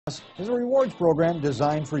is a rewards program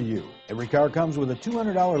designed for you. Every car comes with a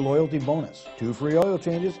 $200 loyalty bonus, 2 free oil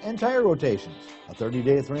changes and tire rotations, a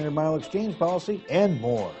 30-day 300-mile exchange policy, and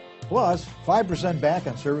more. Plus, 5% back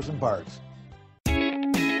on service and parts.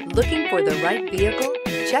 Looking for the right vehicle?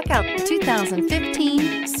 Check out the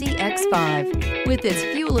 2015 CX-5. With its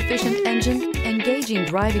fuel-efficient engine, engaging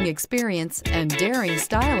driving experience, and daring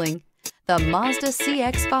styling, the Mazda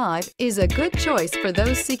CX-5 is a good choice for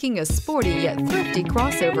those seeking a sporty yet thrifty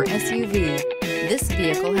crossover SUV. This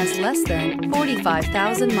vehicle has less than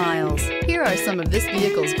 45,000 miles. Here are some of this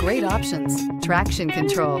vehicle's great options: traction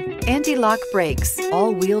control, anti-lock brakes,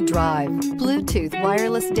 all-wheel drive, Bluetooth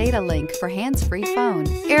wireless data link for hands-free phone,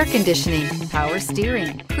 air conditioning, power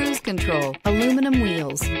steering, cruise control, aluminum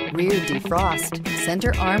wheels, rear defrost,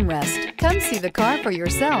 center armrest. Come see the car for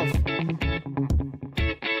yourself.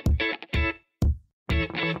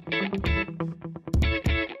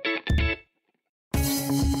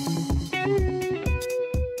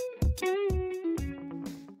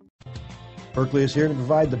 Buerkle is here to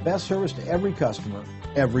provide the best service to every customer,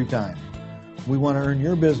 every time. We want to earn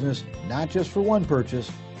your business, not just for one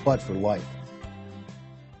purchase, but for life.